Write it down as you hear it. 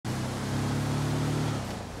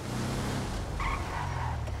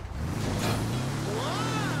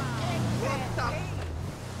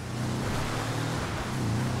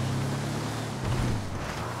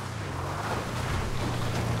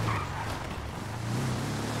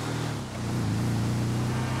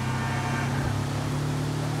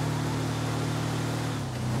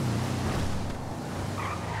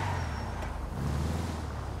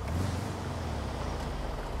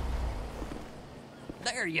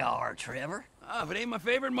There you are, Trevor. Ah, but ain't my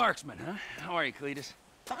favorite marksman, huh? How are you, Cletus?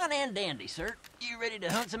 Fine and dandy, sir. You ready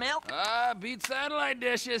to hunt some elk? Beat satellite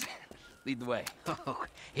dishes. Lead the way. Oh,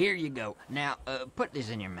 here you go. Now, put this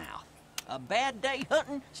in your mouth. A bad day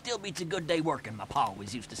hunting still beats a good day working, my pa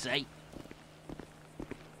always used to say.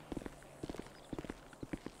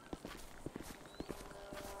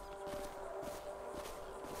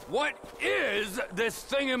 What is this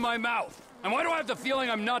thing in my mouth? And why do I have the feeling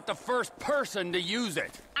I'm not the first person to use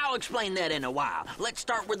it? I'll explain that in a while. Let's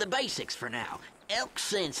start with the basics for now. Elk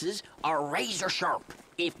senses are razor sharp.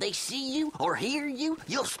 If they see you or hear you,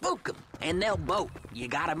 you'll spook them, and they'll bolt. You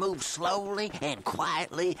gotta move slowly and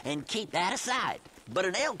quietly and keep that aside. But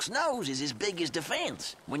an elk's nose is as big as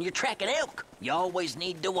defense. When you're tracking elk, you always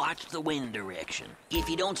need to watch the wind direction. If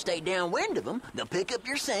you don't stay downwind of them, they'll pick up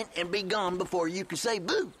your scent and be gone before you can say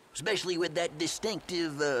boo. Especially with that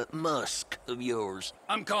distinctive, musk of yours.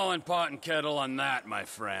 I'm calling pot and kettle on that, my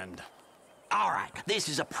friend. All right, this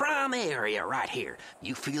is a prime area right here.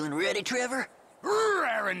 You feeling ready, Trevor?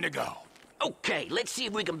 Raring to go. Okay, let's see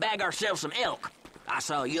if we can bag ourselves some elk. I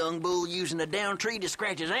saw a young bull using a down tree to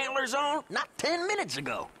scratch his antlers on not 10 minutes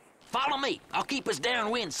ago. Follow me. I'll keep us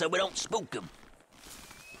downwind so we don't spook them.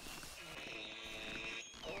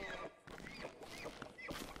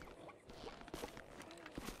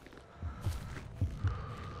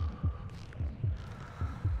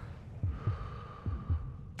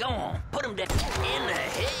 Go on, put him down in the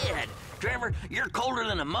head. Trevor, you're colder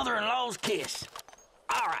than a mother-in-law's kiss.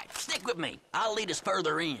 All right, stick with me. I'll lead us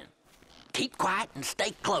further in. Keep quiet and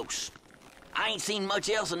stay close. I ain't seen much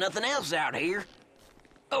else and nothing else out here.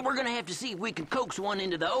 But we're gonna have to see if we can coax one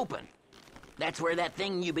into the open. That's where that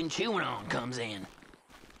thing you've been chewing on comes in.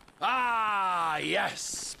 Ah,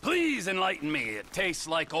 yes. Please enlighten me. It tastes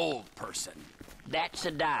like old person. That's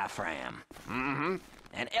a diaphragm. Mm-hmm.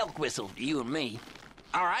 An elk whistle to you and me.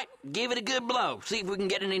 All right, give it a good blow. See if we can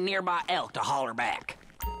get any nearby elk to holler back.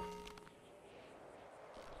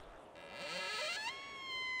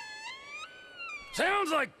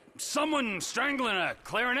 Sounds like someone strangling a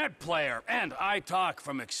clarinet player, and I talk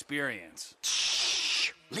from experience.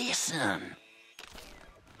 Shh! Listen.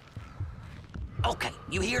 Okay,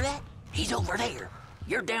 you hear that? He's over there.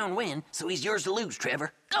 You're downwind, so he's yours to lose,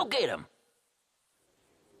 Trevor. Go get him.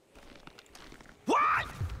 What?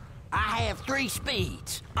 I have 3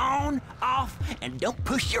 speeds. On, off, and don't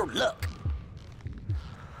push your luck.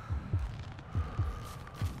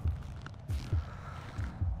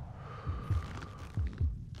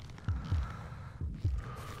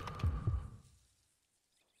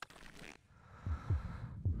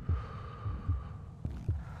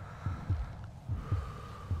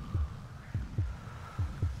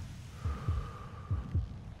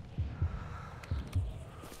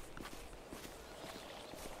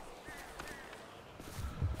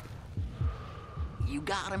 You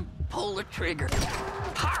got him, pull the trigger.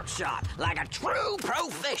 Heart shot, like a true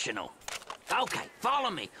professional. Okay, follow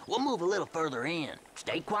me. We'll move a little further in.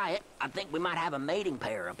 Stay quiet. I think we might have a mating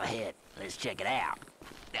pair up ahead. Let's check it out.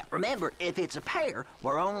 Now, remember, if it's a pair,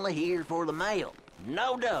 we're only here for the male.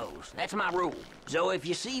 No does. That's my rule. So if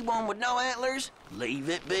you see one with no antlers, leave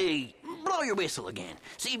it be. Blow your whistle again.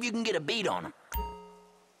 See if you can get a beat on them.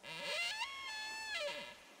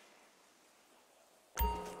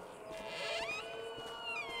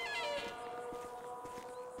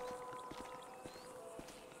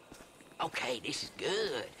 Okay, this is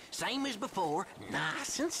good. Same as before,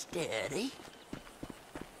 nice and steady.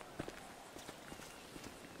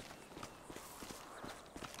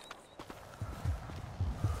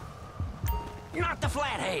 Not the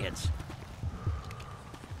flatheads.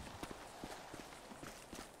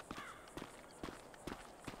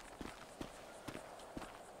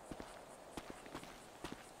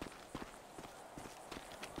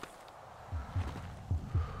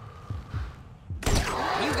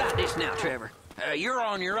 You got this now, Trevor. You're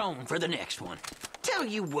on your own for the next one. Tell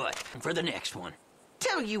you what, for the next one.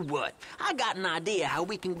 Tell you what, I got an idea how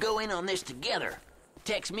we can go in on this together.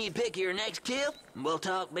 Text me, pick your next kill, and we'll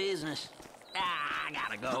talk business. I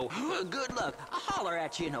gotta go. Good luck. I'll holler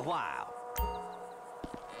at you in a while.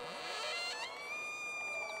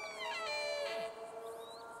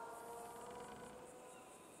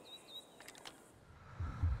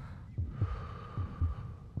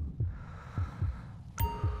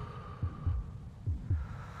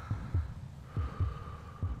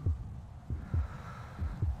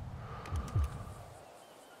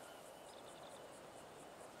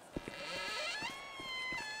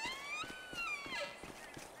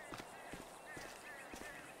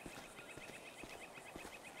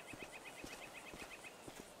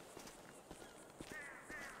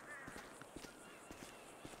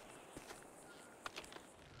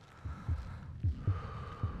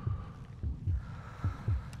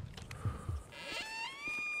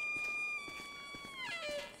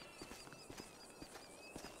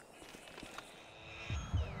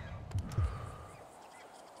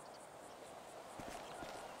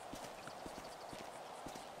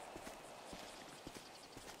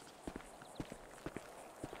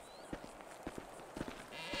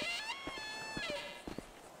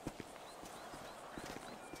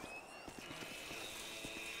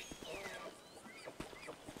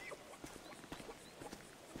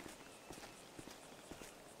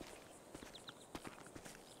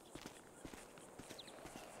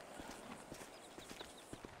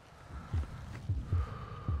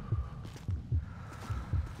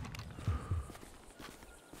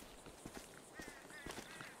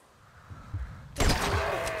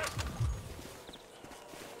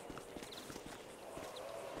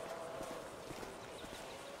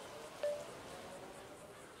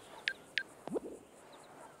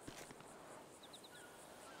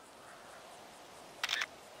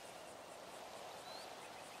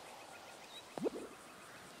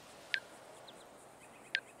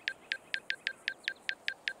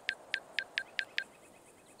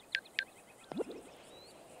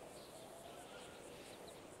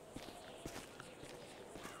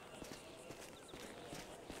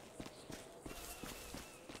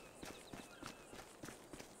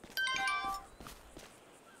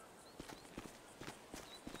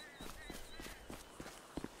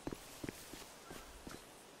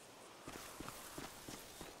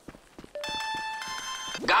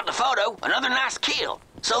 Got the photo, another nice kill.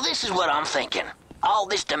 So this is what I'm thinking. All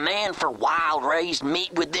this demand for wild-raised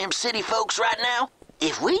meat with them city folks right now?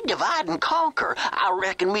 If we divide and conquer, I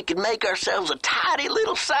reckon we could make ourselves a tidy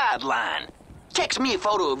little sideline. Text me a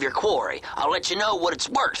photo of your quarry. I'll let you know what it's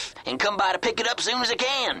worth, and come by to pick it up soon as I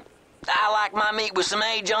can. I like my meat with some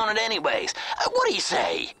age on it anyways. What do you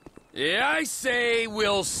say? Yeah, I say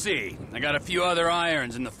we'll see. I got a few other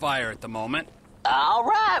irons in the fire at the moment. All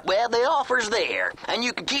right, well, the offer's there, and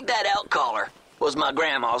you can keep that elk collar. Was my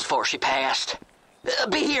grandma's before she passed.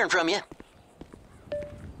 Be hearing from you.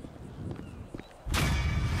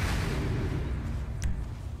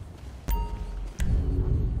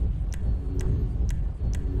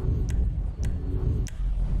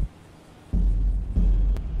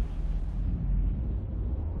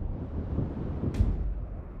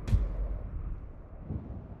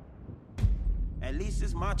 At least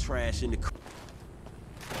it's my trash in the...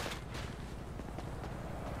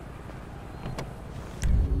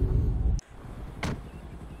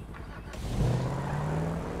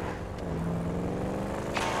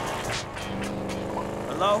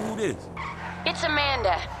 Hello, who this? It's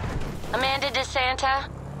Amanda. Amanda DeSanta.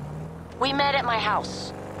 We met at my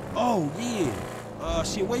house. Oh, yeah.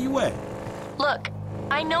 Shit, where you at? Look,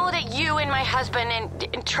 I know that you and my husband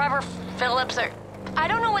and Trevor Philips are... I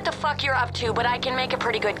don't know what the fuck you're up to, but I can make a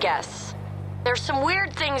pretty good guess. There's some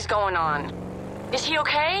weird things going on. Is he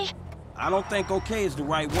okay? I don't think okay is the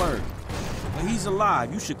right word. But he's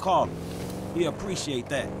alive. You should call him. He'll appreciate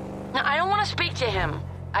that. No, I don't want to speak to him.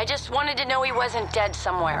 I just wanted to know he wasn't dead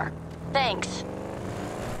somewhere. Thanks.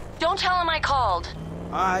 Don't tell him I called.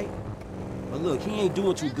 All right. But look, he ain't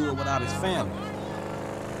doing too good without his family.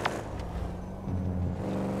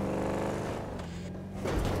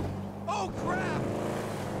 Oh, crap!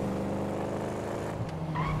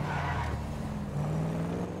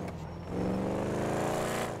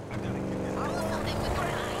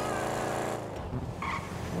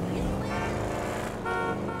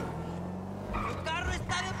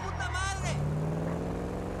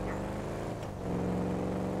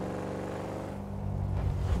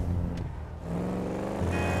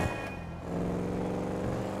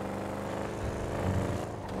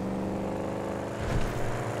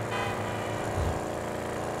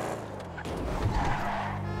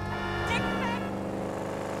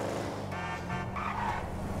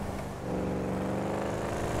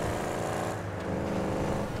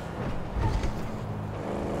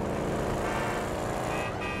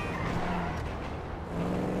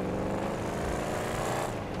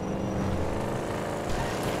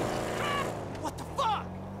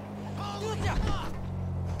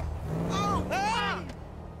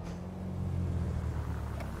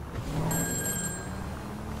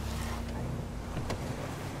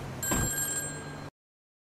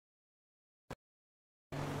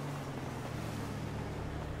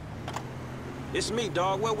 It's me,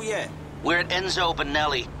 dog. Where we at? We're at Enzo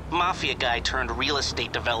Bonelli, mafia guy turned real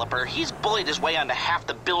estate developer. He's bullied his way onto half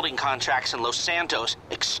the building contracts in Los Santos.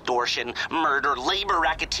 Extortion, murder, labor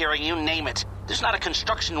racketeering, you name it. There's not a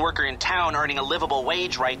construction worker in town earning a livable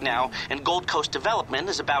wage right now, and Gold Coast Development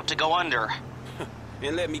is about to go under.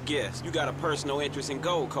 And let me guess, you got a personal interest in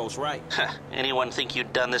Gold Coast, right? Anyone think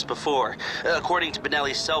you'd done this before? According to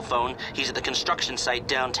Bonelli's cell phone, he's at the construction site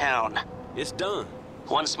downtown. It's done.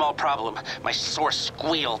 One small problem. My source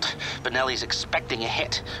squealed. Bonelli's expecting a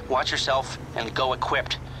hit. Watch yourself and go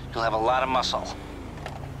equipped. You'll have a lot of muscle.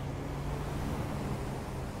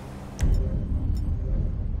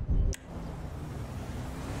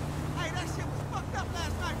 Hey, that shit was fucked up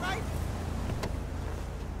last night, right?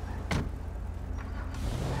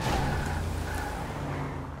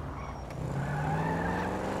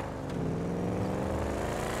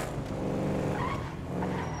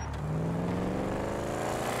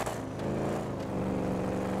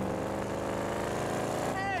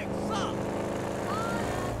 Hey, suck!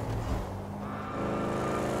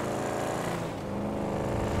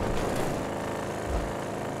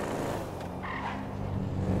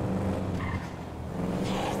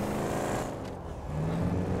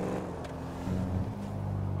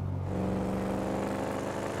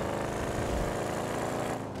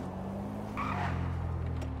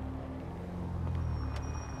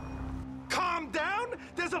 Calm down?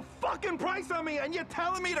 There's a fucking price on me, and you're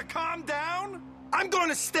telling me to calm down? I'm going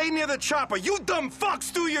to stay near the chopper. You dumb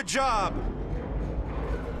fucks do your job.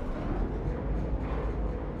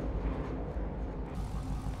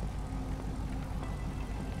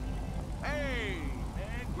 Hey,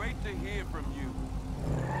 man, great to hear from you.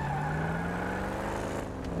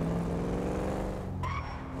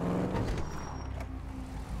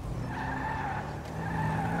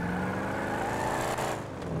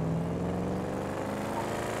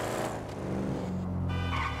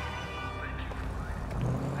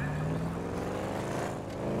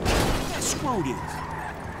 screw this.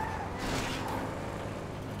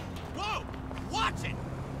 Whoa! Watch it!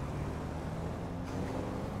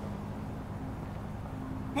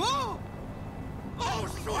 Whoa! Oh,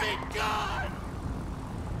 sweet God!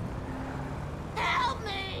 Help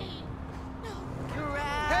me!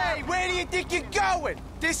 Hey, where do you think you're going?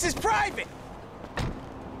 This is private!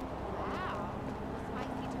 Wow.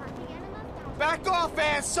 Spicy turkey and a mustache. Back off,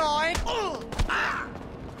 Ansign!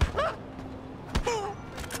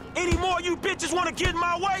 Any more of you bitches want to get in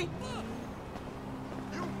my way?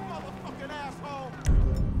 You motherfucking asshole!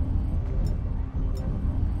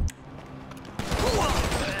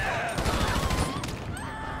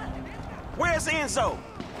 Where's Enzo?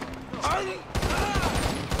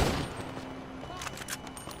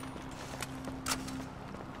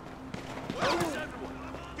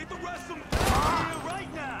 Get the rest of them here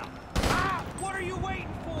right now! What are you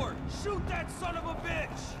waiting for? Shoot that son of a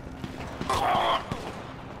bitch!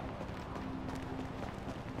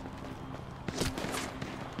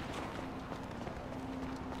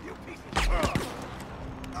 You piece of...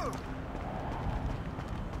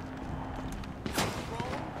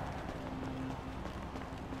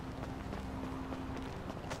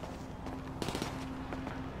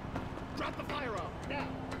 Drop the fire off, now!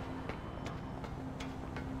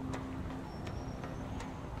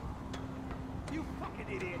 You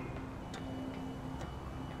fucking idiot!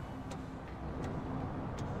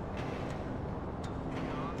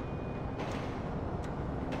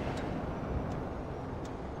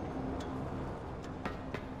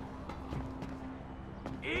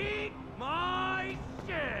 Eat my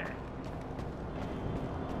shit!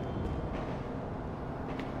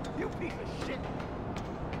 You piece of shit!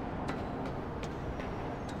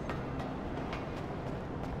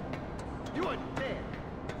 You are dead!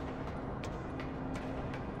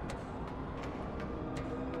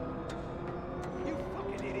 You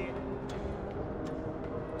fucking idiot!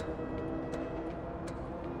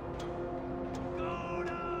 Go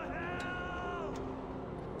to hell!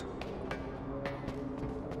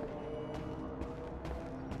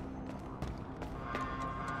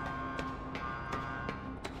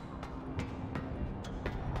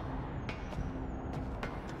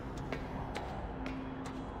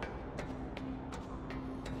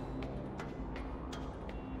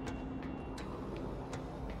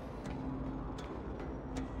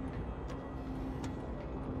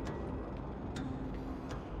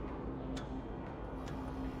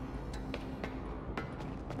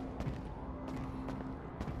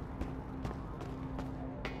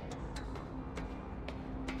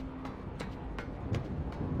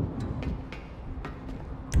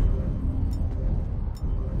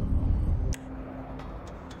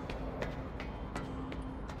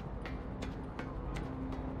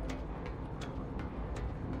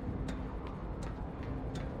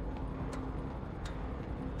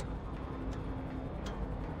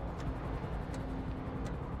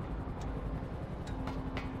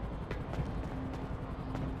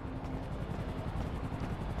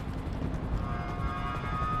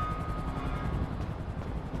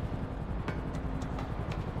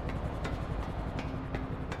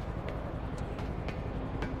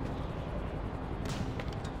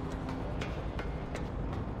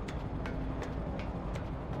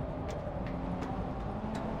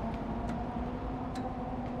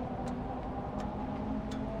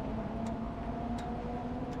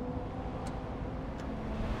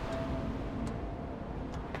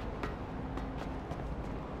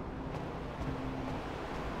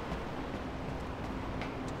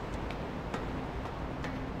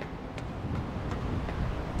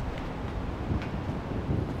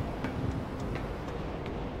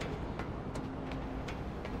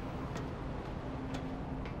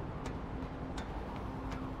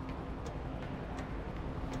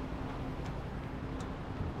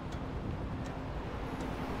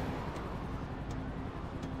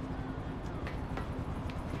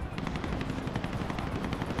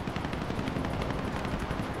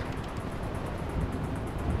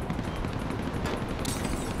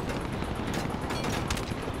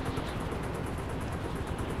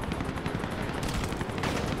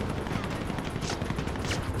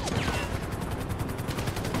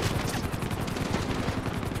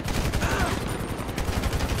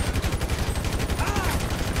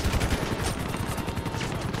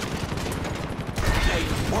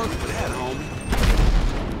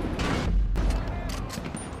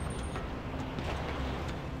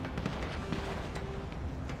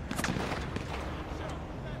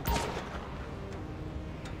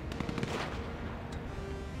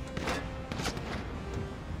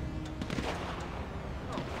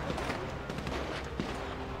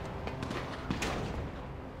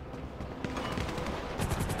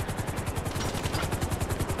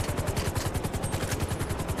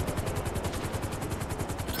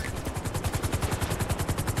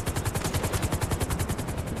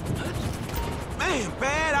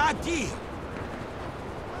 idea.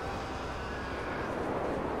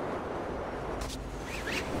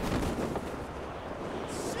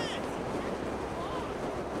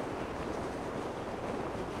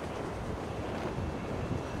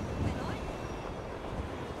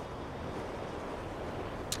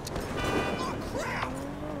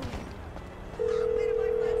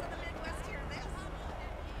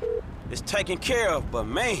 It's taken care of, but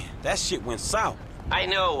man, that shit went south. I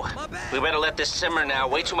know. We better let this simmer now.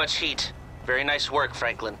 Way too much heat. Very nice work,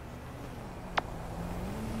 Franklin.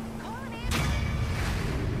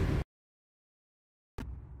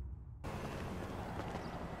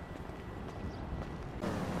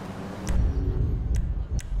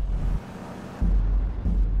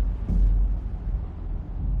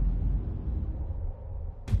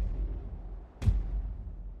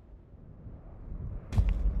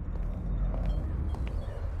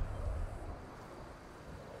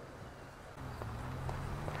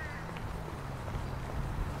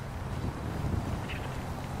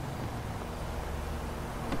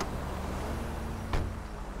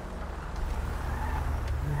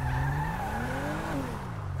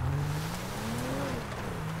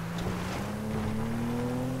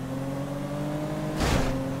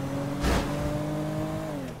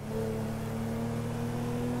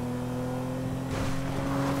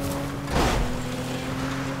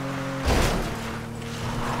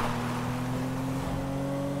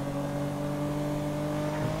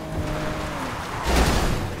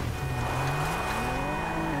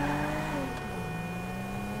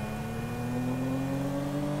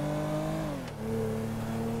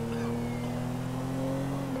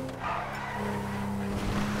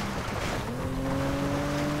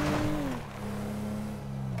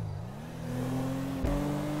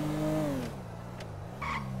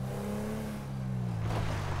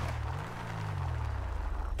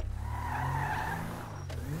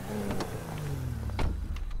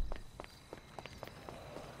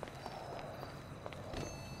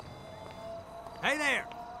 Hey there!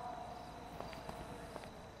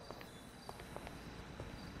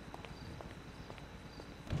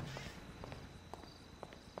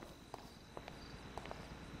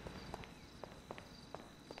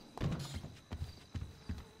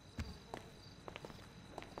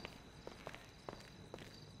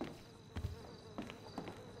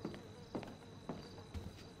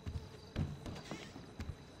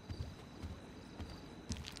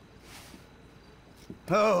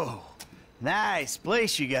 Oh, nice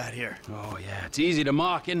place you got here. Oh, yeah, it's easy to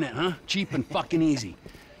mock, isn't it, huh? Cheap and fucking easy.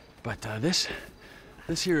 But this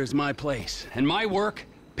here is my place, and my work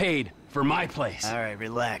paid for my place. All right,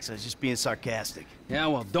 relax. I was just being sarcastic. Yeah,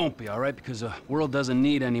 well, don't be, all right? Because the world doesn't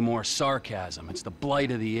need any more sarcasm. It's the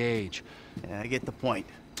blight of the age. Yeah, I get the point.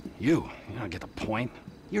 You don't get the point.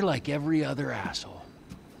 You're like every other asshole.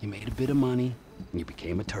 You made a bit of money, and you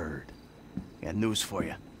became a turd. Got news for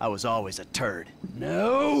you. I was always a turd.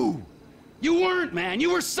 No! You weren't, man.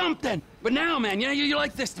 You were something. But now, man, you're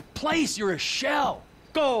like this place. You're a shell.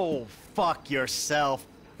 Go fuck yourself.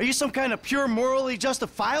 Are you some kind of pure morally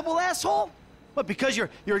justifiable asshole? What, because you're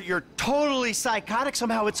totally psychotic,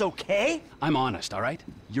 somehow it's okay? I'm honest, all right?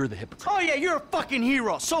 You're the hypocrite. Oh yeah, you're a fucking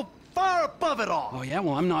hero, so far above it all. Oh yeah?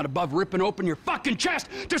 Well, I'm not above ripping open your fucking chest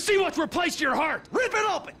to see what's replaced your heart. Rip it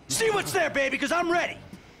open! See what's there, baby, because I'm ready.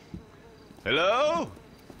 Hello?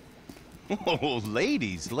 Oh,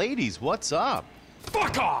 ladies, what's up?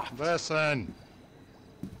 Fuck off! Listen.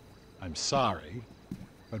 I'm sorry,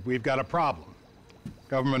 but we've got a problem.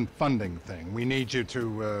 Government funding thing. We need you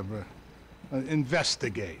to,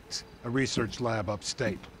 investigate a research lab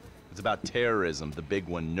upstate. It's about terrorism, the big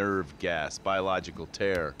one, nerve gas, biological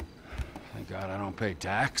terror. Thank God I don't pay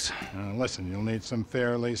tax. Listen, you'll need some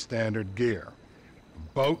fairly standard gear.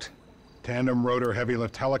 A boat, tandem rotor heavy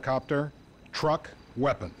lift helicopter, truck,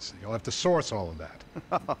 weapons. You'll have to source all of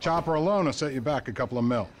that. Chopper alone will set you back a couple of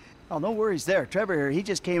mil. Oh, no worries there. Trevor here, he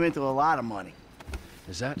just came into a lot of money.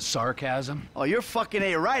 Is that sarcasm? Oh, you're fucking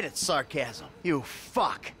A-right at sarcasm. You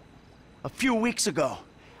fuck. A few weeks ago,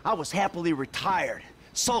 I was happily retired,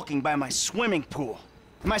 sulking by my swimming pool.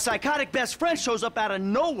 My psychotic best friend shows up out of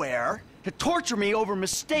nowhere to torture me over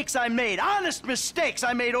mistakes I made, honest mistakes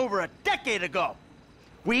I made over a decade ago.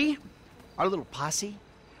 We, our little posse,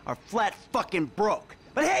 are flat fucking broke.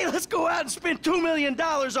 But hey, let's go out and spend $2 million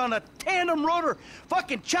on a tandem rotor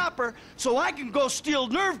fucking chopper so I can go steal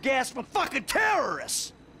nerve gas from fucking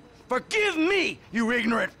terrorists. Forgive me, you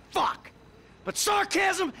ignorant fuck. But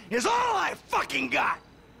sarcasm is all I fucking got.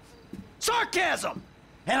 Sarcasm!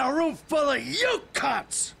 And a room full of you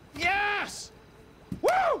cunts! Yes!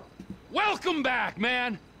 Woo! Welcome back,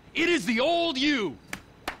 man! It is the old you!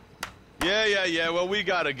 Yeah, well, we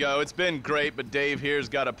gotta go. It's been great, but Dave here's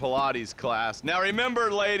got a Pilates class. Now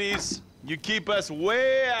remember, ladies, you keep us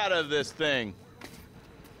way out of this thing.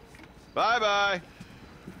 Bye-bye.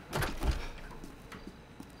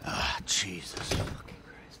 Ah, Jesus fucking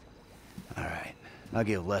Christ. All right, I'll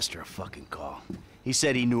give Lester a fucking call. He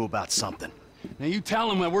said he knew about something. Now you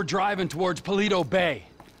tell him that we're driving towards Paleto Bay.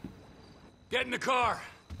 Get in the car.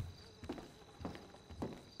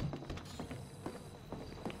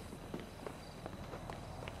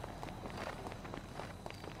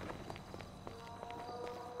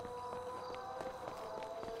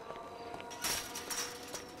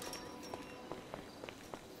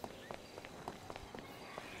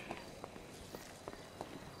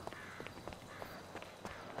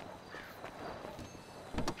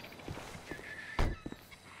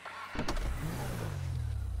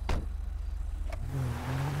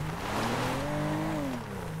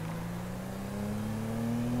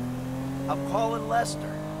 I'm calling Lester.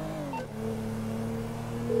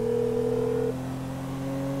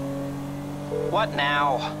 What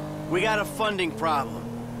now? We got a funding problem,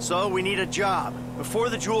 so we need a job. Before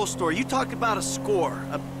the jewel store, you talked about a score,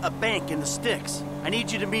 a bank in the sticks. I need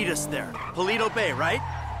you to meet us there. Paleto Bay, right?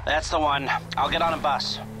 That's the one. I'll get on a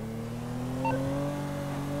bus.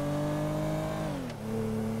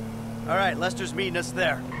 All right, Lester's meeting us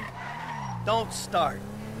there. Don't start.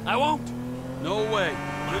 I won't. No way.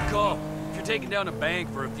 Good call. If you're taking down a bank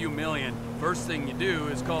for a few million, first thing you do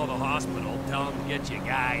is call the hospital, tell them to get you a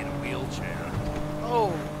guy in a wheelchair.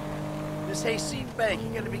 Oh, this hayseed bank, you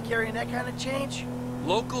gonna be carrying that kind of change?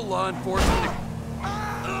 Local law enforcement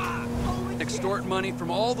extort money from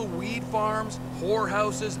all the weed farms,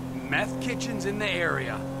 whorehouses, meth kitchens in the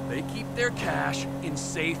area. They keep their cash in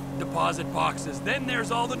safe deposit boxes. Then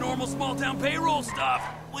there's all the normal small-town payroll stuff.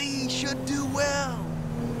 We should do well.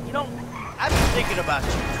 You know, I've been thinking about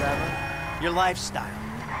you, Trevor. Your lifestyle.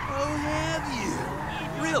 Oh, have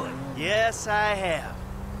you? Really? Yes, I have.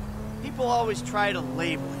 People always try to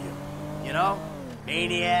label you. You know?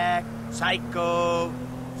 Maniac, psycho,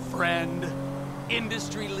 Friend,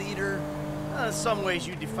 industry leader. in some ways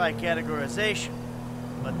you defy categorization.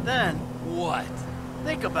 But then, What?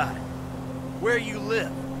 think about it. Where you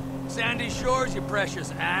live. Sandy Shores, you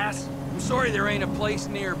precious ass. I'm sorry there ain't a place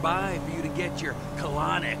nearby for you to get your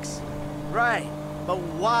colonics. Right. But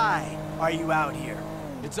why are you out here?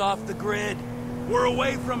 It's off the grid. We're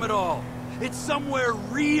away from it all. It's somewhere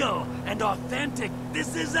real and authentic.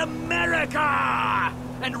 This is America!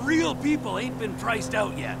 And real people ain't been priced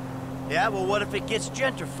out yet. Yeah, well, what if it gets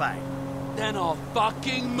gentrified? Then I'll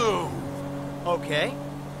fucking move. Okay.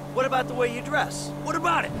 What about the way you dress? What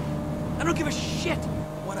about it? I don't give a shit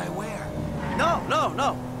what I wear.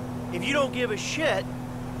 No. If you don't give a shit,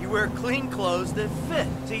 you wear clean clothes that fit.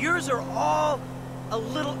 So yours are all a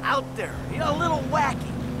little out there, you know, a little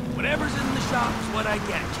wacky. Whatever's in the shop is what I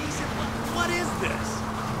get. Jesus, what is this?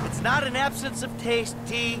 It's not an absence of taste,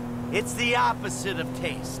 T. It's the opposite of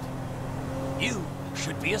taste. You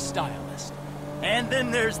should be a stylist. And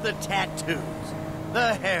then there's the tattoos,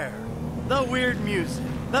 the hair, the weird music,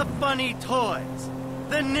 the funny toys,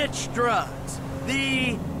 the niche drugs,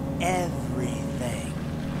 the everything.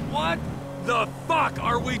 What the fuck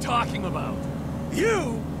are we talking about?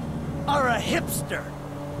 You are a hipster.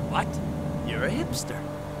 What? You're a hipster.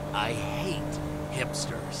 I hate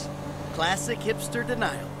hipsters. Classic hipster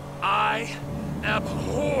denial. I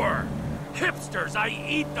abhor hipsters. I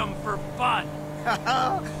eat them for fun.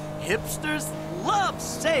 Hipsters love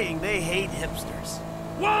saying they hate hipsters.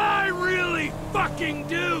 What I really fucking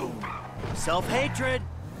do. Self-hatred.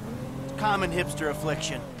 Common hipster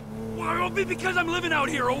affliction. Well, it'll be because I'm living out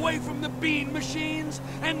here away from the bean machines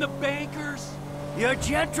and the bankers. You're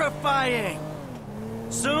gentrifying.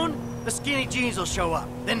 Soon, the skinny jeans will show up,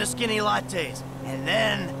 then the skinny lattes, and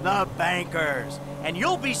then the bankers. And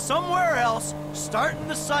you'll be somewhere else, starting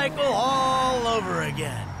the cycle all over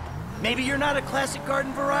again. Maybe you're not a classic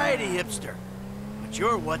garden variety hipster, but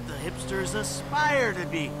you're what the hipsters aspire to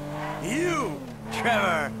be. You,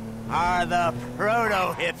 Trevor, are the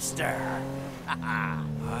proto-hipster.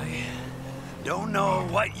 I don't know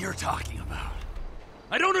what you're talking about.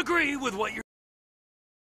 I don't agree with what you're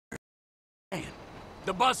saying.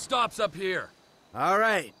 The bus stops up here. All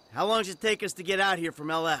right, how long does it take us to get out here from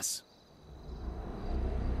LS?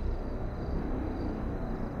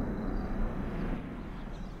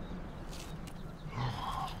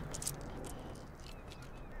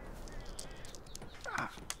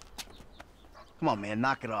 Come on, man,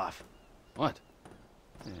 knock it off. What?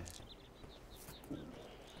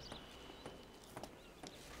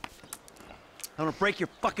 I'm gonna break your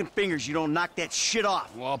fucking fingers. You don't knock that shit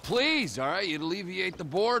off. Well, please, all right? You'd alleviate the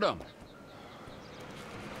boredom.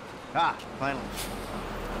 Ah, finally.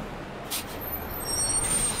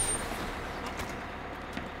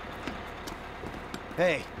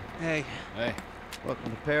 Hey. Hey. Hey.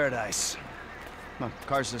 Welcome to paradise. Come on,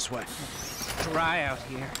 car's this way. Dry out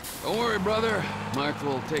here. Don't worry, brother. Mark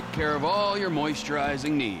will take care of all your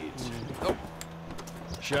moisturizing needs. Oh.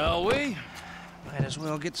 Shall we? Might as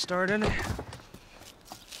well get started.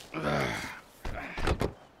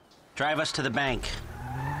 Drive us to the bank.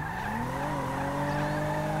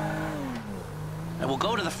 And we'll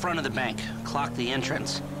go to the front of the bank, clock the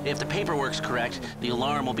entrance. If the paperwork's correct, the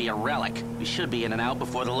alarm will be a relic. We should be in and out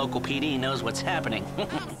before the local PD knows what's happening.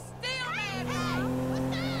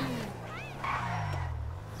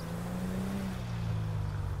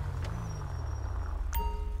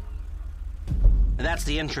 That's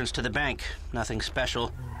the entrance to the bank. Nothing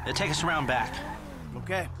special. Take us around back.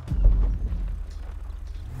 Okay.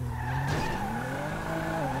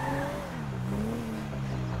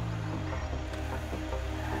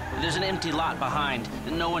 There's an empty lot behind.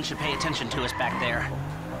 No one should pay attention to us back there.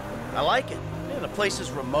 I like it. Yeah, the place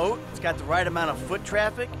is remote. It's got the right amount of foot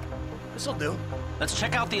traffic. This'll do. Let's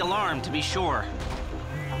check out the alarm to be sure.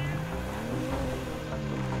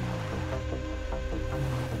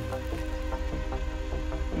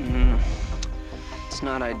 It's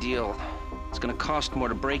not ideal. It's gonna cost more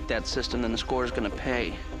to break that system than the score's gonna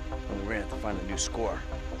pay. We're gonna have to find a new score.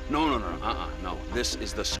 No. No. This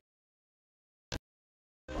is the...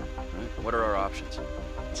 What are our options?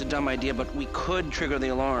 It's a dumb idea, but we could trigger the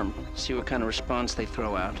alarm. See what kind of response they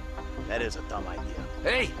throw out. That is a dumb idea.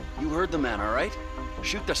 Hey, you heard the man, all right?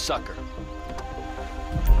 Shoot the sucker.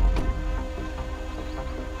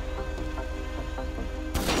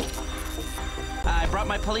 I brought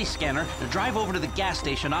my police scanner. Drive over to the gas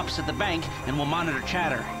station opposite the bank, and we'll monitor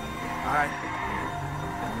chatter. All right.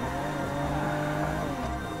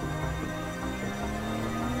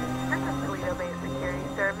 This is Paleto Bay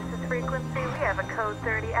Security Services frequency. We have a code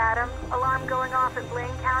 30 Adam. Alarm going off at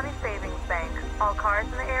Blaine County Savings Bank. All cars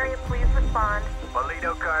in the area, please respond.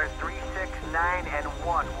 Paleto cars 3, 6, 9, and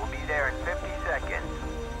 1 will be there in 50 seconds.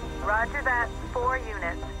 Roger that. 4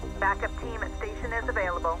 units. Backup team at station is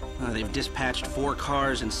available. They've dispatched 4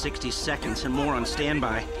 cars in 60 seconds and more on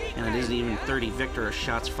standby. And it isn't even 30 Victor or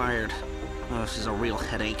shots fired. Oh, this is a real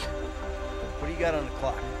headache. What do you got on the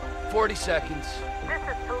clock? 40 seconds. This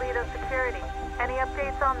is Paleto Security. Any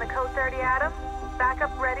updates on the code 30 Adam?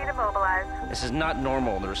 Backup ready to mobilize. This is not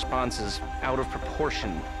normal. The response is out of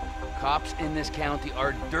proportion. Cops in this county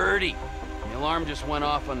are dirty. The alarm just went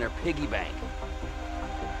off on their piggy bank.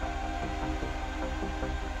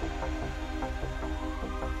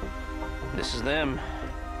 This is them.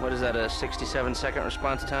 What is that, a 67-second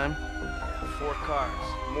response time? Yeah, 4 cars.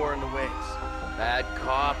 More in the ways. Bad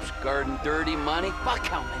cops, guarding dirty money. Fuck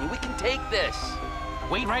how many? We can take this.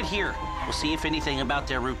 Wait right here. We'll see if anything about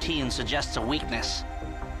their routine suggests a weakness.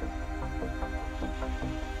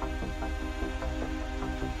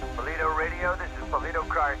 Paleto Radio, this is Paleto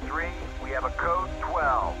car 3. We have a code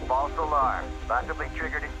 12, false alarm, possibly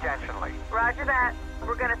triggered intentionally. Roger that.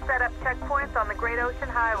 We're gonna set up checkpoints on the Great Ocean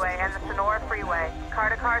Highway and the Sonora Freeway.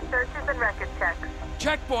 Car-to-car searches and record checks.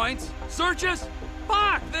 Checkpoints? Searches?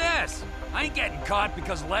 Fuck this! I ain't getting caught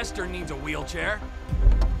because Lester needs a wheelchair.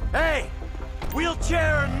 Hey!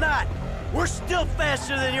 Wheelchair or not, we're still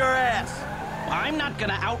faster than your ass! I'm not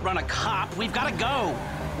gonna outrun a cop. We've gotta go.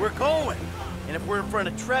 We're going. And if we're in front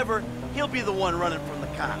of Trevor, he'll be the one running from the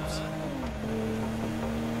cops.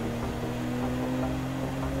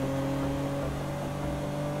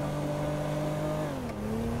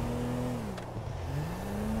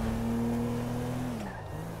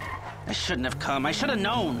 I shouldn't have come. I should have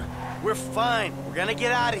known. We're fine. We're gonna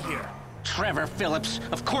get out of here. Trevor Philips.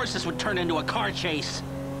 Of course this would turn into a car chase.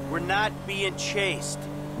 We're not being chased.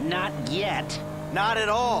 Not yet. Not at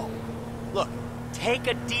all. Look, take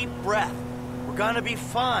a deep breath. We're gonna be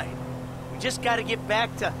fine. We just gotta get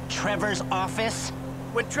back to... Trevor's office?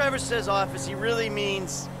 When Trevor says office, he really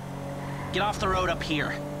means... Get off the road up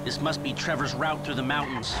here. This must be Trevor's route through the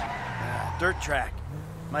mountains. Dirt track.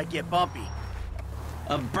 Might get bumpy.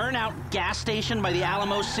 A burnout gas station by the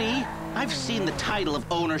Alamo Sea? I've seen the title of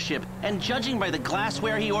ownership, and judging by the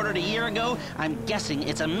glassware he ordered a year ago, I'm guessing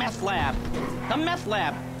it's a meth lab. A meth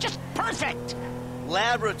lab. Just perfect!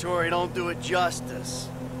 Laboratory don't do it justice.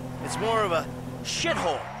 It's more of a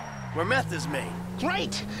shithole where meth is made.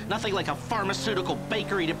 Great! Nothing like a pharmaceutical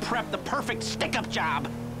bakery to prep the perfect stick-up job.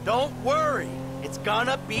 Don't worry. It's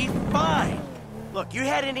gonna be fine. Look, you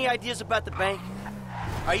had any ideas about the bank?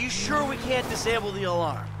 Are you sure we can't disable the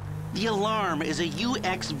alarm? The alarm is a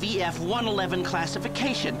UXVF 111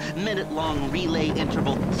 classification, minute-long relay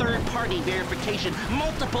interval, third-party verification,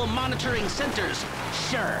 multiple monitoring centers.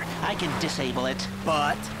 Sure, I can disable it.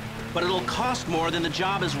 But it'll cost more than the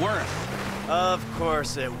job is worth. of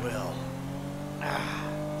course it will.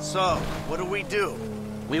 So, what do?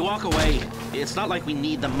 We walk away. It's not like we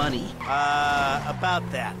need the money. About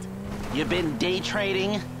that. You been day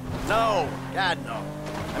trading? No, God, no.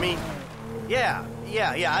 I mean, yeah,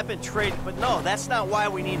 I've been trading, but no, that's not why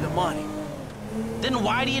we need the money. Then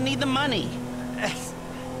why do you need the money?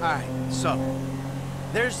 All right, so,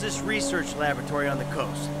 there's this research laboratory on the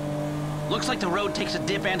coast. Looks like the road takes a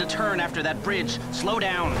dip and a turn after that bridge. Slow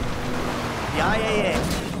down. The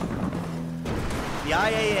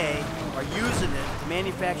IAA are using it to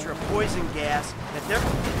manufacture a poison gas that they're...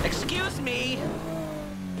 Excuse me.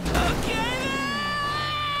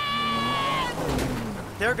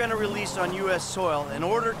 They're gonna release on U.S. soil in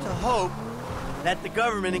order to hope that the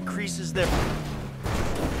government increases their...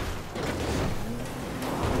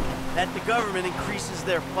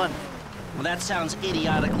 funding. Well, that sounds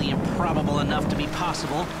idiotically improbable enough to be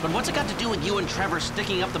possible, but what's it got to do with you and Trevor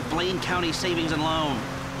sticking up the Blaine County Savings and Loan?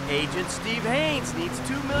 Agent Steve Haynes needs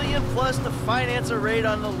 $2 million plus to finance a raid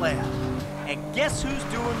on the lab. And guess who's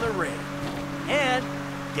doing the raid? And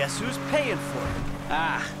guess who's paying for it?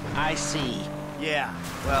 Ah, I see. Yeah,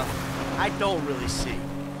 well, I don't really see,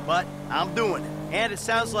 but I'm doing it. And it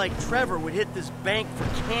sounds like Trevor would hit this bank for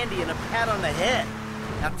candy and a pat on the head.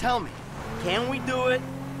 Now tell me, can we do it,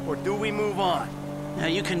 or do we move on? Now,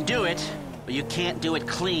 you can do it, but you can't do it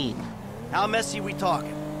clean. How messy we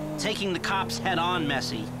talking? Taking the cops head-on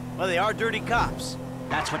messy. Well, they are dirty cops.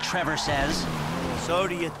 That's what Trevor says. So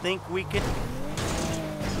do you think we can...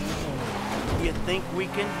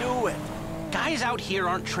 do it? Guys out here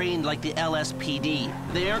aren't trained like the LSPD.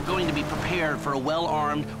 They aren't going to be prepared for a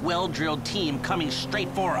well-armed, well-drilled team coming straight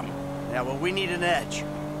for them. Yeah, well, we need an edge.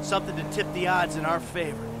 Something to tip the odds in our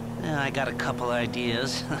favor. I got a couple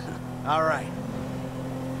ideas. All right.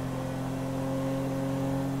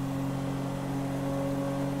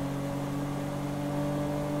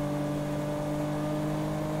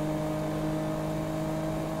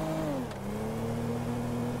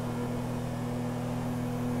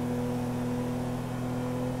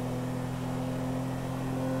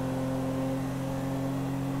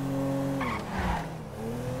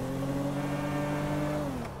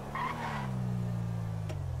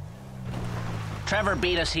 Trevor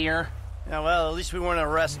beat us here. Yeah, well, at least we weren't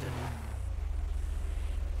arrested.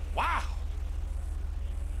 Wow!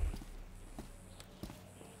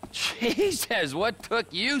 Jesus, what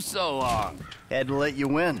took you so long? Had to let you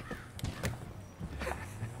win.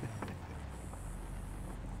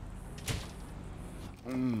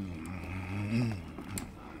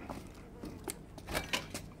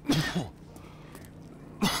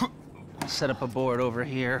 Set up a board over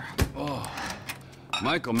here. Oh.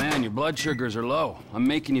 Michael, man, your blood sugars are low. I'm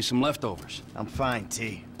making you some leftovers. I'm fine,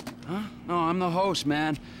 T. Huh? No, I'm the host,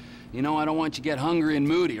 man. You know, I don't want you to get hungry and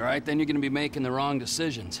moody, all right? Then you're gonna be making the wrong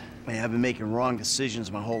decisions. Hey, I've been making wrong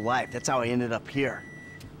decisions my whole life. That's how I ended up here.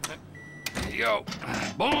 Here you go.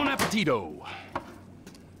 Bon appetito.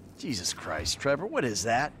 Jesus Christ, Trevor, what is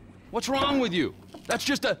that? What's wrong with you? That's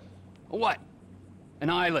just a what? An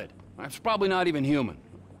eyelid. It's probably not even human.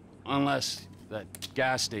 Unless that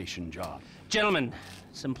gas station job. Gentlemen,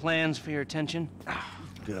 some plans for your attention?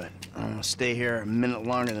 Good. I'm gonna stay here a minute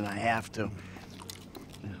longer than I have to.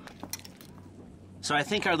 So I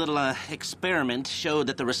think our little experiment showed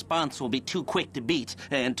that the response will be too quick to beat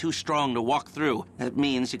and too strong to walk through. That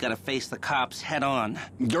means you gotta face the cops head on.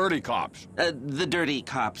 Dirty cops. The dirty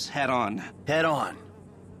cops head on. Head on.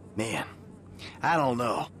 Man, I don't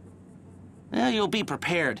know. You'll be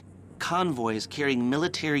prepared. Convoys carrying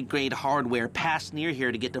military-grade hardware pass near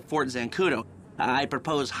here to get to Fort Zancudo. I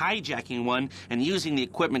propose hijacking one and using the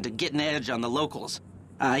equipment to get an edge on the locals.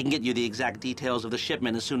 I can get you the exact details of the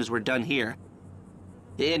shipment as soon as we're done here.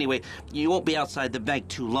 Anyway, you won't be outside the bank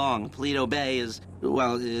too long. Paleto Bay is,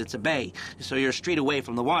 well, it's a bay, so you're a street away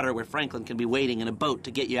from the water where Franklin can be waiting in a boat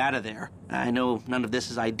to get you out of there. I know none of this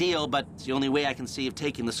is ideal, but it's the only way I can see of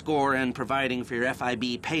taking the score and providing for your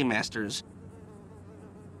FIB paymasters.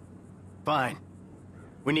 Fine.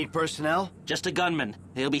 We need personnel? Just a gunman.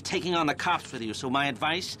 They'll be taking on the cops with you, so my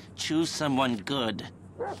advice, choose someone good.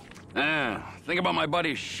 Think about my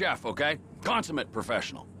buddy Chef, okay? Consummate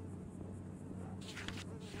professional.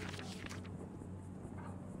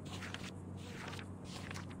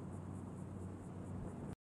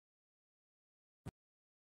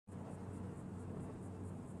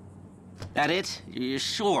 That it? You're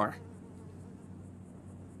sure?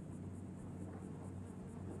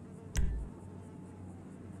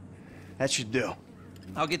 That should do.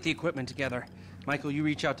 I'll get the equipment together. Michael, you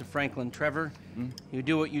reach out to Franklin. Trevor, you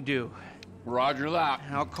do what you do. Roger that.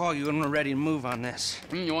 I'll call you when we're ready to move on this.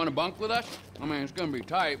 You want to bunk with us? I mean, it's gonna be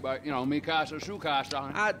tight, but, you know, mi casa, su casa.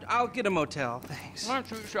 I'll get a motel, thanks. All right,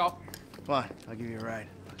 suit yourself. Come on, I'll give you a ride.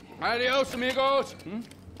 Adios, amigos.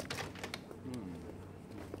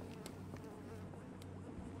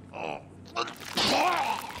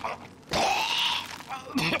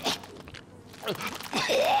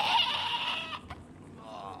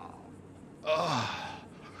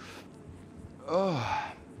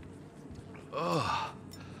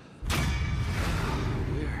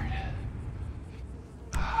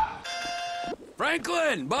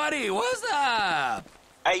 Franklin, buddy, what's up?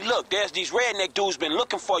 Hey, look, there's these redneck dudes been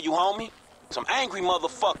looking for you, homie. Some angry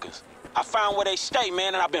motherfuckers. I found where they stay,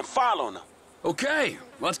 man, and I've been following them. Okay,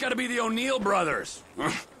 well, it's gotta be the O'Neill brothers.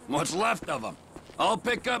 What's left of them. I'll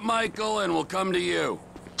pick up Michael and we'll come to you.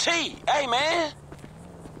 T, hey, man.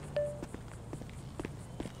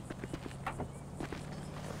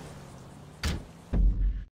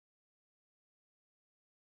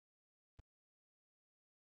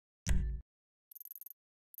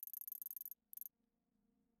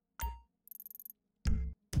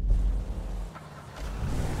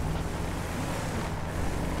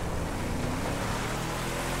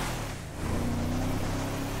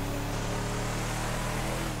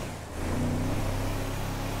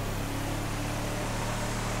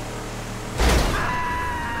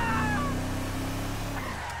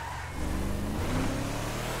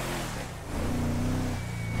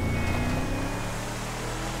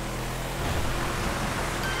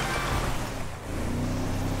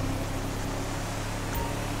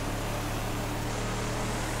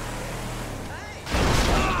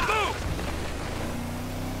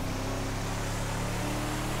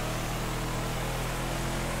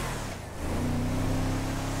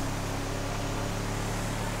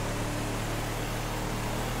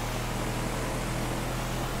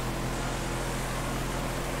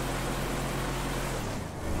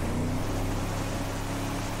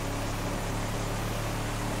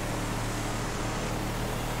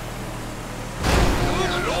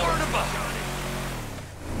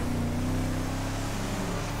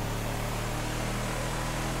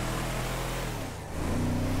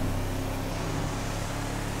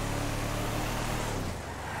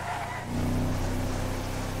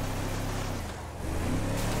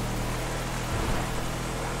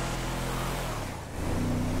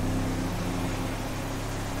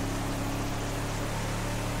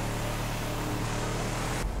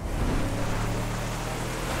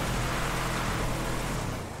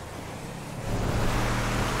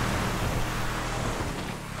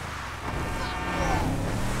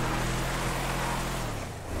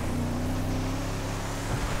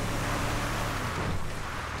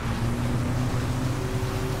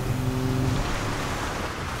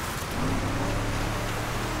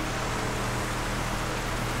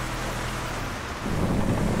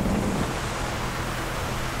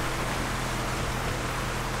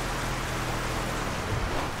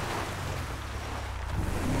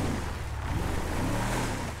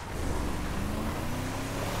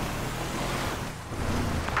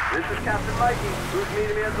 This is Captain Mikey. Who's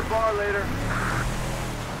meeting me at the bar later?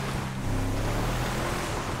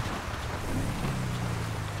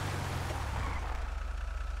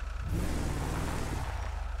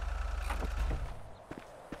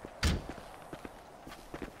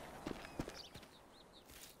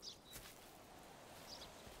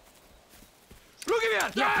 Look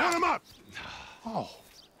at me! Yeah, put him up! Oh,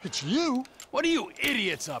 it's you? What are you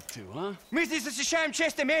idiots up to, huh? Мы здесь защищаем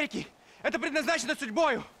честь Америки. Это предназначено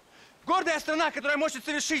судьбою. Гордая страна, которая может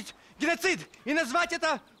совершить геноцид и назвать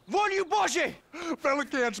это волею Божьей. Fella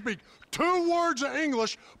can't speak 2 words of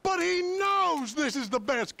English, but he knows this is the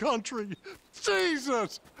best country.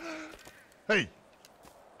 Jesus! Hey,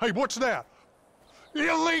 what's that?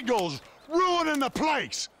 Illegals ruining the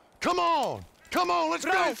place. Come on, let's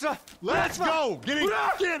go. Let's go.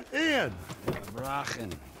 Get in.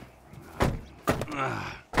 Brachen.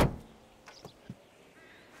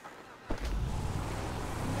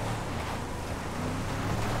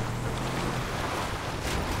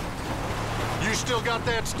 You still got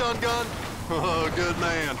that stun gun? Oh, good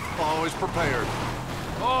man. Always prepared.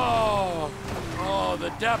 Oh, the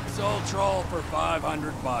Depths old troll for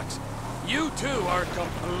 $500. You two are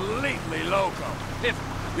completely loco. If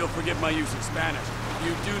you'll forgive my use of Spanish,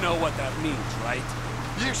 you do know what that means, right?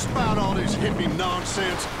 You spout all this hippie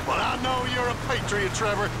nonsense, but I know you're a patriot,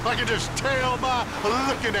 Trevor. I can just tell by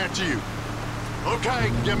looking at you. Okay,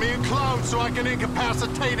 get me in clothes so I can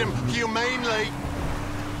incapacitate him humanely.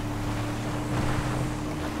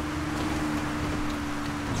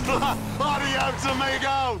 Adios,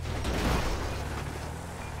 amigo!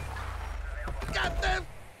 Got them!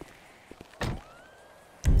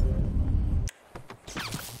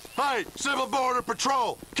 Hey, Civil Border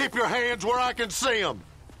Patrol, keep your hands where I can see them.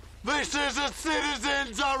 This is a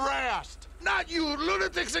citizen's arrest. Not you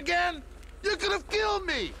lunatics again! You could have killed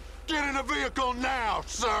me! Get in a vehicle now,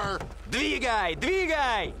 sir! Двигай,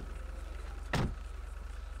 двигай!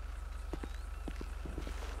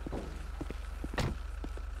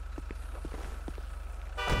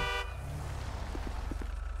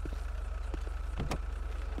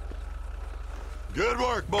 Good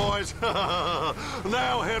work, boys.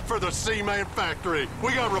 Now head for the cement factory.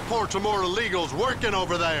 We got reports of more illegals working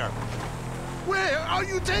over there. Where are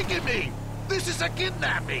you taking me? This is a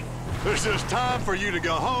kidnapping. It's just time for you to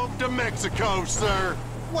go home to Mexico, sir.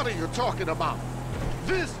 What are you talking about?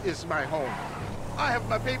 This is my home. I have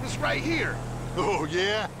my papers right here. Oh,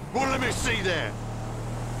 yeah? Well, let me see that.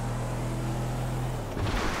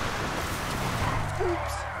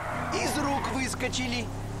 Oops. Из рук выскочили.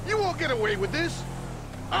 You won't get away with this.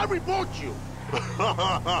 I'll report you. You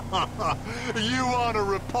want to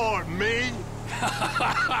report me?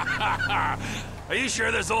 Are you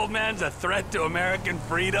sure this old man's a threat to American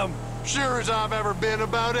freedom? Sure as I've ever been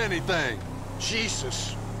about anything.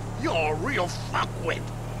 Jesus, you're a real fuckwit.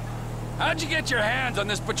 How'd you get your hands on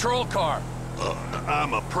this patrol car?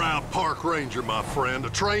 I'm a proud park ranger, my friend, a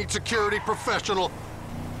trained security professional.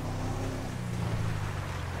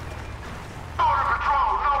 Border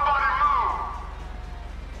Patrol, nobody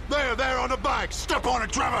move! There on the bike. Step on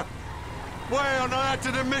it, Trevor. Well, now that's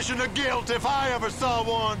an admission of guilt if I ever saw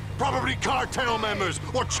one. Probably cartel members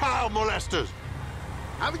or child molesters.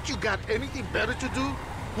 Haven't you got anything better to do?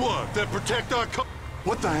 What, that protect our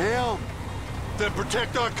What the hell? That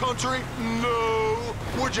protect our country? No.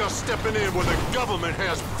 We're just stepping in where the government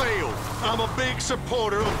has failed. I'm a big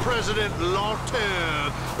supporter of President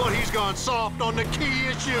Lawton, but he's gone soft on the key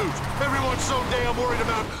issues. Everyone's so damn worried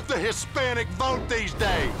about the Hispanic vote these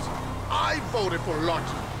days. I voted for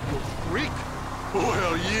Lawton, you freak.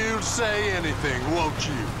 Well, you'd say anything, won't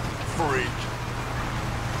you, freak?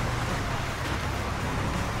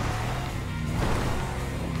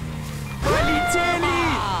 Полетели!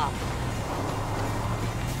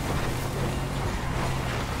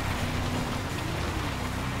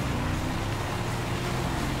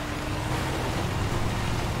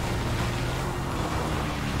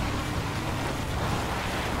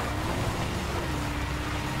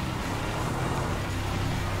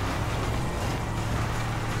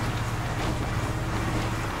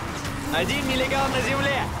 Один нелегал на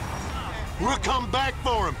земле. We'll come back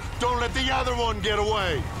for him. Don't let the other one get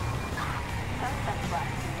away.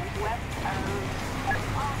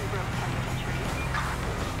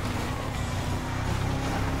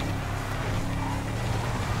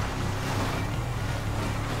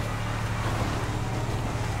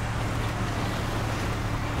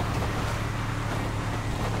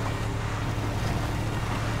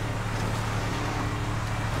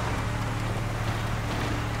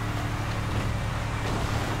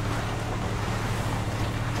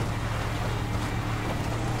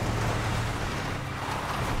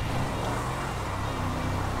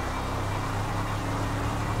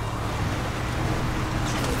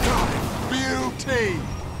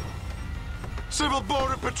 Civil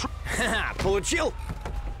Border Patrol. Получил?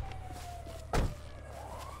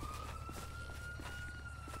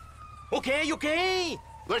 Okay.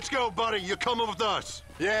 Let's go, buddy. You're coming with us.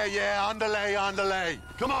 Yeah, underlay.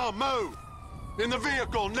 Come on, move. In the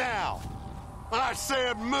vehicle now. I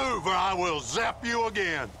said move or I will zap you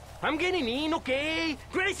again. I'm getting in, okay?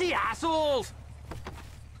 Crazy assholes!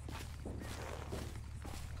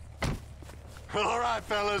 All right,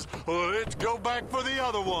 fellas. Let's go back for the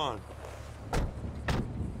other one.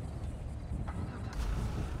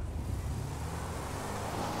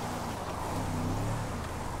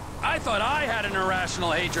 I thought I had an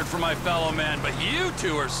irrational hatred for my fellow man, but you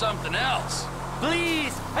two are something else.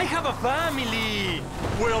 Please, I have a family.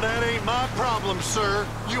 Well, that ain't my problem, sir.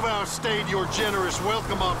 You've outstayed your generous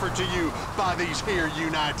welcome offer to you by these here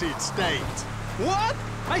United States. What?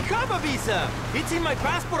 I have a visa. It's in my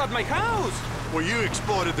passport at my house. Well, you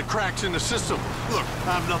exploited the cracks in the system. Look,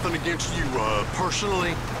 I have nothing against you,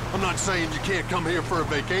 personally. I'm not saying you can't come here for a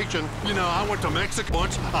vacation. You know, I went to Mexico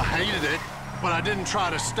once. I hated it. But I didn't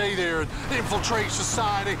try to stay there and infiltrate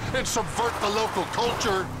society and subvert the local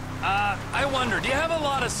culture. I wonder, do you have a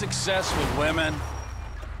lot of success with women?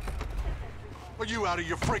 Are you out of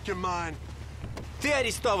your freaking mind? Ты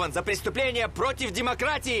арестован за преступление против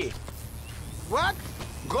демократии. What?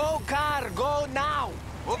 Go car, go now.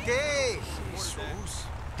 Okay.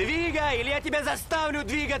 Двигай, или я тебя заставлю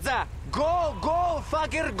двигаться! Go, go,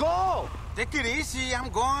 fucker, go! Take it easy, I'm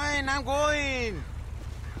going.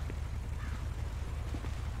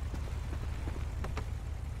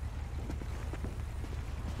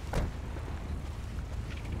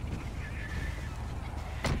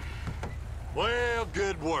 Well,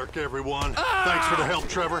 good work, everyone. Thanks for the help,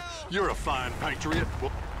 Trevor. You're a fine patriot.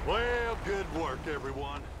 Well, good work,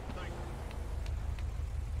 everyone.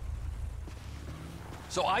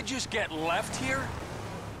 So I just get left here?